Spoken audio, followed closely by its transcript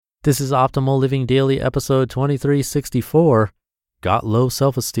This is Optimal Living Daily episode 2364, Got Low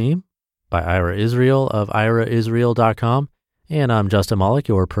Self-Esteem? By Ira Israel of iraisrael.com. And I'm Justin Malik,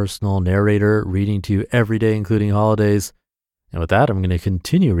 your personal narrator, reading to you every day, including holidays. And with that, I'm going to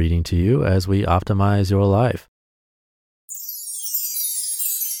continue reading to you as we optimize your life.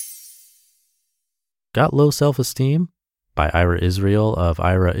 Got Low Self-Esteem? By Ira Israel of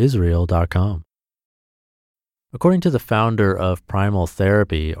iraisrael.com. According to the founder of Primal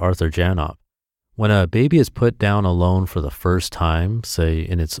Therapy, Arthur Janov, when a baby is put down alone for the first time, say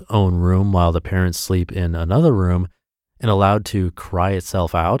in its own room while the parents sleep in another room, and allowed to cry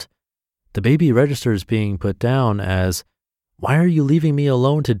itself out, the baby registers being put down as, "Why are you leaving me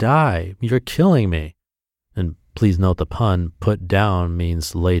alone to die? You're killing me." And please note the pun, put down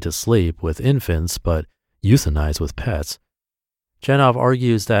means lay to sleep with infants, but euthanize with pets. Janov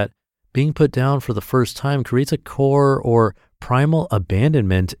argues that being put down for the first time creates a core or primal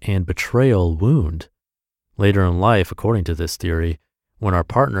abandonment and betrayal wound. Later in life, according to this theory, when our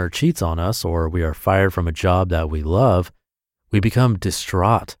partner cheats on us or we are fired from a job that we love, we become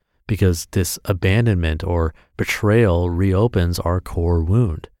distraught because this abandonment or betrayal reopens our core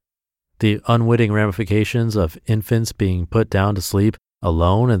wound. The unwitting ramifications of infants being put down to sleep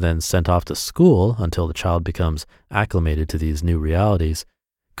alone and then sent off to school until the child becomes acclimated to these new realities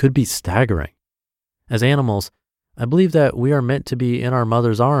could be staggering. As animals, I believe that we are meant to be in our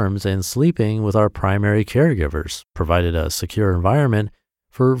mother's arms and sleeping with our primary caregivers, provided a secure environment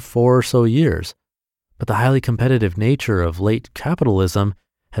for 4 or so years. But the highly competitive nature of late capitalism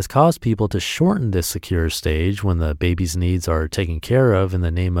has caused people to shorten this secure stage when the baby's needs are taken care of in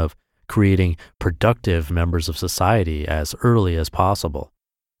the name of creating productive members of society as early as possible.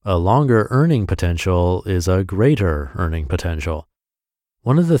 A longer earning potential is a greater earning potential.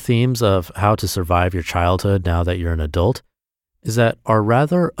 One of the themes of how to survive your childhood now that you're an adult is that our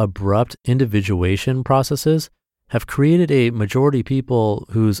rather abrupt individuation processes have created a majority people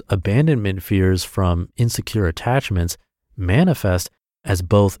whose abandonment fears from insecure attachments manifest as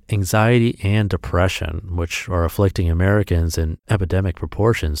both anxiety and depression, which are afflicting Americans in epidemic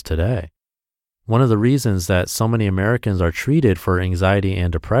proportions today. One of the reasons that so many Americans are treated for anxiety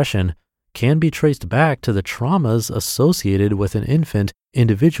and depression can be traced back to the traumas associated with an infant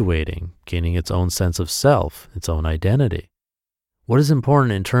individuating, gaining its own sense of self, its own identity. What is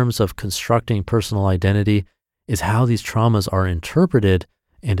important in terms of constructing personal identity is how these traumas are interpreted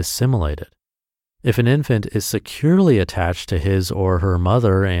and assimilated. If an infant is securely attached to his or her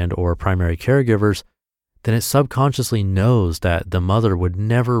mother and or primary caregivers, then it subconsciously knows that the mother would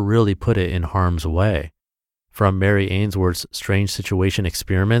never really put it in harm's way. From Mary Ainsworth's Strange Situation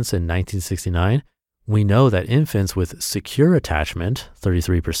Experiments in 1969, we know that infants with secure attachment,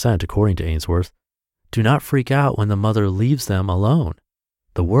 33% according to Ainsworth, do not freak out when the mother leaves them alone.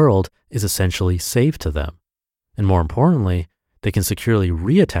 The world is essentially safe to them. And more importantly, they can securely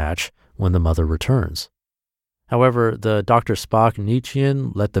reattach when the mother returns. However, the Dr. Spock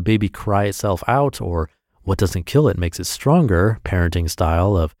Nietzschean let the baby cry itself out, or what doesn't kill it makes it stronger parenting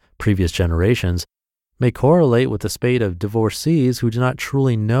style of previous generations may correlate with the spate of divorcees who do not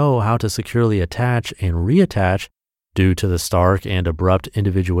truly know how to securely attach and reattach due to the stark and abrupt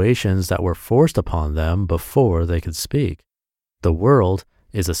individuations that were forced upon them before they could speak. The world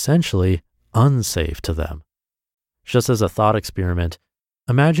is essentially unsafe to them. Just as a thought experiment,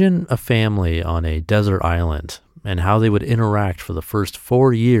 imagine a family on a desert island and how they would interact for the first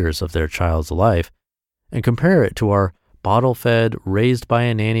 4 years of their child's life, and compare it to our bottle-fed, raised by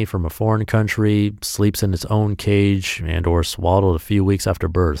a nanny from a foreign country, sleeps in its own cage and or swaddled a few weeks after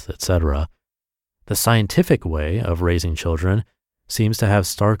birth, etc. The scientific way of raising children seems to have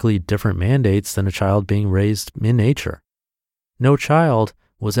starkly different mandates than a child being raised in nature. No child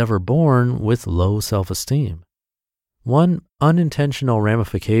was ever born with low self-esteem. One unintentional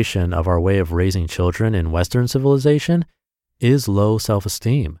ramification of our way of raising children in Western civilization is low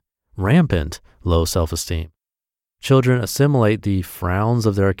self-esteem, rampant low self-esteem. Children assimilate the frowns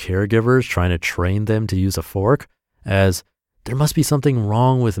of their caregivers trying to train them to use a fork as, "There must be something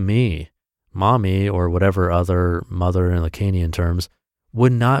wrong with me." Mommy, or whatever other mother in Lacanian terms,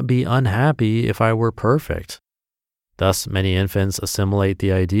 would not be unhappy if I were perfect. Thus, many infants assimilate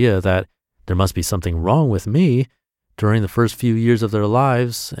the idea that there must be something wrong with me during the first few years of their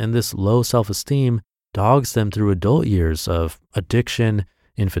lives, and this low self-esteem dogs them through adult years of addiction,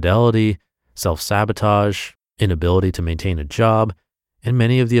 infidelity, self-sabotage, inability to maintain a job, and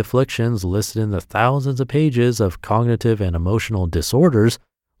many of the afflictions listed in the thousands of pages of cognitive and emotional disorders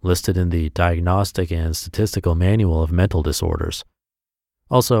listed in the Diagnostic and Statistical Manual of Mental Disorders.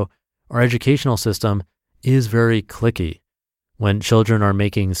 Also, our educational system is very cliquey. When children are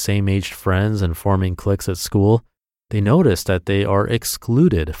making same-aged friends and forming cliques at school, they notice that they are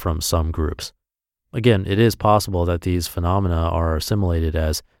excluded from some groups. Again, it is possible that these phenomena are assimilated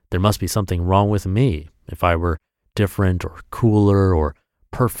as there must be something wrong with me if I were different or cooler or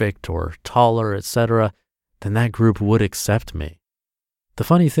perfect or taller, etc., then that group would accept me. The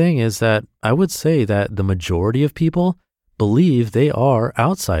funny thing is that I would say that the majority of people believe they are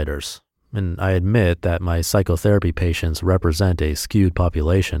outsiders, and I admit that my psychotherapy patients represent a skewed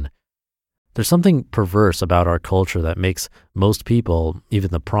population. There's something perverse about our culture that makes most people,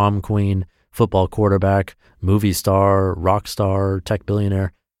 even the prom queen, football quarterback, movie star, rock star, tech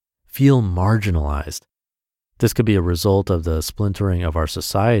billionaire, feel marginalized. This could be a result of the splintering of our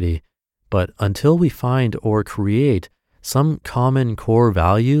society, but until we find or create some common core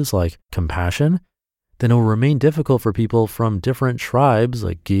values like compassion, then it will remain difficult for people from different tribes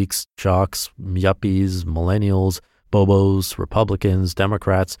like geeks, jocks, yuppies, millennials, bobos, Republicans,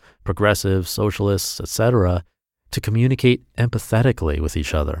 Democrats, progressives, socialists, etc., to communicate empathetically with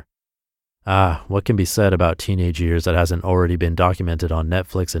each other. What can be said about teenage years that hasn't already been documented on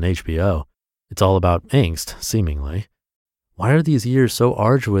Netflix and HBO? It's all about angst, seemingly. Why are these years so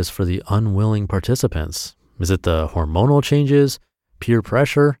arduous for the unwilling participants? Is it the hormonal changes, peer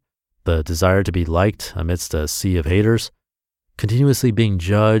pressure, the desire to be liked amidst a sea of haters? Continuously being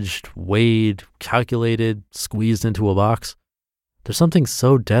judged, weighed, calculated, squeezed into a box? There's something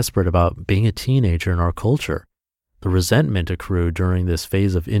so desperate about being a teenager in our culture. The resentment accrued during this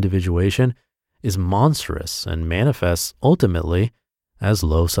phase of individuation is monstrous and manifests ultimately as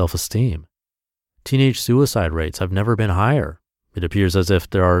low self-esteem. Teenage suicide rates have never been higher. It appears as if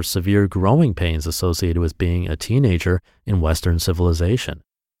there are severe growing pains associated with being a teenager in Western civilization.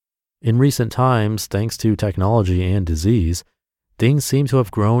 In recent times, thanks to technology and disease, things seem to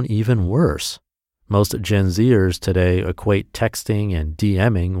have grown even worse. Most Gen Zers today equate texting and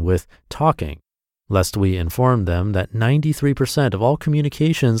DMing with talking, lest we inform them that 93% of all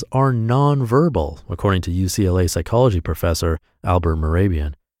communications are nonverbal, according to UCLA psychology professor Albert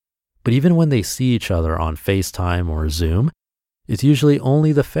Mehrabian. But even when they see each other on FaceTime or Zoom, it's usually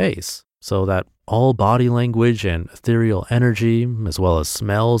only the face, so that all body language and ethereal energy, as well as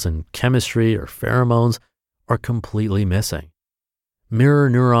smells and chemistry or pheromones, are completely missing. Mirror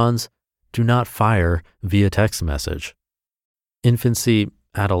neurons do not fire via text message. Infancy,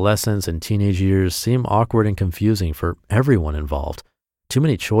 adolescence, and teenage years seem awkward and confusing for everyone involved. Too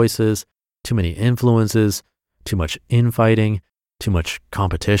many choices, too many influences, too much infighting, too much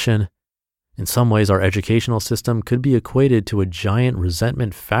competition. In some ways, our educational system could be equated to a giant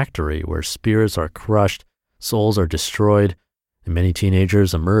resentment factory where spirits are crushed, souls are destroyed, and many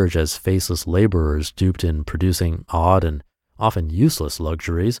teenagers emerge as faceless laborers duped in producing odd and often useless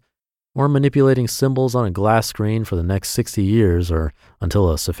luxuries, or manipulating symbols on a glass screen for the next 60 years or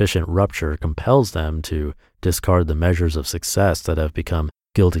until a sufficient rupture compels them to discard the measures of success that have become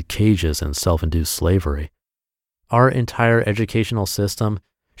gilded cages and self-induced slavery. Our entire educational system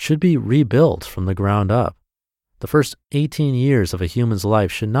should be rebuilt from the ground up. The first 18 years of a human's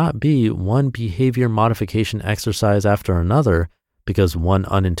life should not be one behavior modification exercise after another because one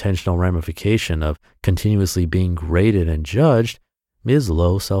unintentional ramification of continuously being graded and judged is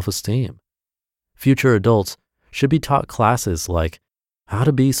low self-esteem. Future adults should be taught classes like how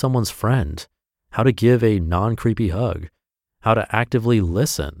to be someone's friend, how to give a non-creepy hug, how to actively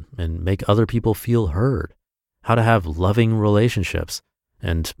listen and make other people feel heard, how to have loving relationships,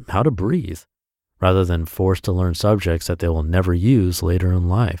 and how to breathe, rather than forced to learn subjects that they will never use later in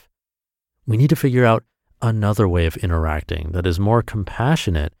life. We need to figure out another way of interacting that is more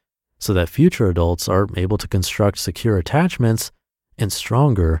compassionate so that future adults are able to construct secure attachments and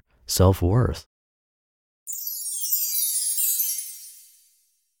stronger self-worth.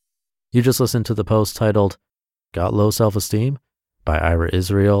 You just listened to the post titled, Got Low Self-Esteem? By Ira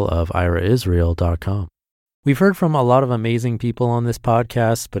Israel of iraisrael.com. We've heard from a lot of amazing people on this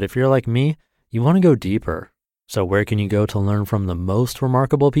podcast, but if you're like me, you want to go deeper. So where can you go to learn from the most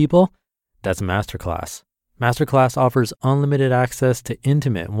remarkable people? That's Masterclass. Masterclass offers unlimited access to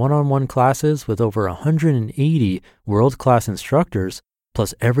intimate one-on-one classes with over 180 world-class instructors,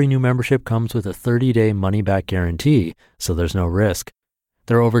 plus every new membership comes with a 30-day money-back guarantee, so there's no risk.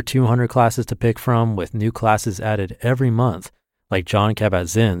 There are over 200 classes to pick from, with new classes added every month, like Jon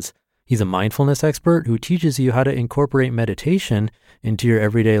Kabat-Zinn's. He's a mindfulness expert who teaches you how to incorporate meditation into your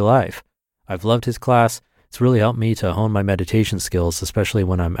everyday life. I've loved his class. It's really helped me to hone my meditation skills, especially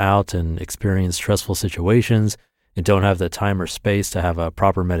when I'm out and experience stressful situations and don't have the time or space to have a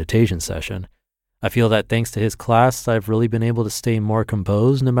proper meditation session. I feel that thanks to his class, I've really been able to stay more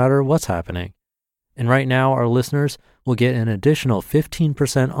composed no matter what's happening. And right now, our listeners will get an additional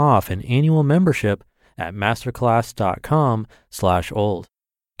 15% off an annual membership at masterclass.com/old.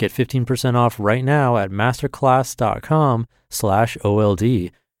 Get 15% off right now at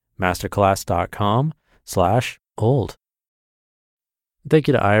masterclass.com/OLD, masterclass.com/old. Thank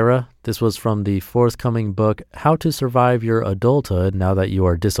you to Ira. This was from the forthcoming book, How to Survive Your Adulthood Now That You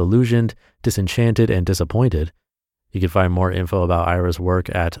Are Disillusioned, Disenchanted, and Disappointed. You can find more info about Ira's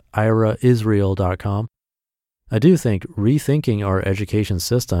work at iraisrael.com. I do think rethinking our education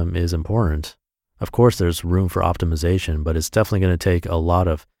system is important. Of course, there's room for optimization, but it's definitely going to take a lot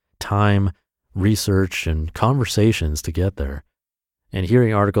of time, research, and conversations to get there. And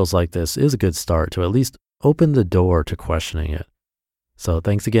hearing articles like this is a good start to at least open the door to questioning it. So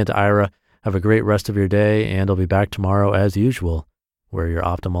thanks again to Ira. Have a great rest of your day, and I'll be back tomorrow as usual, where your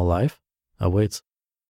optimal life awaits.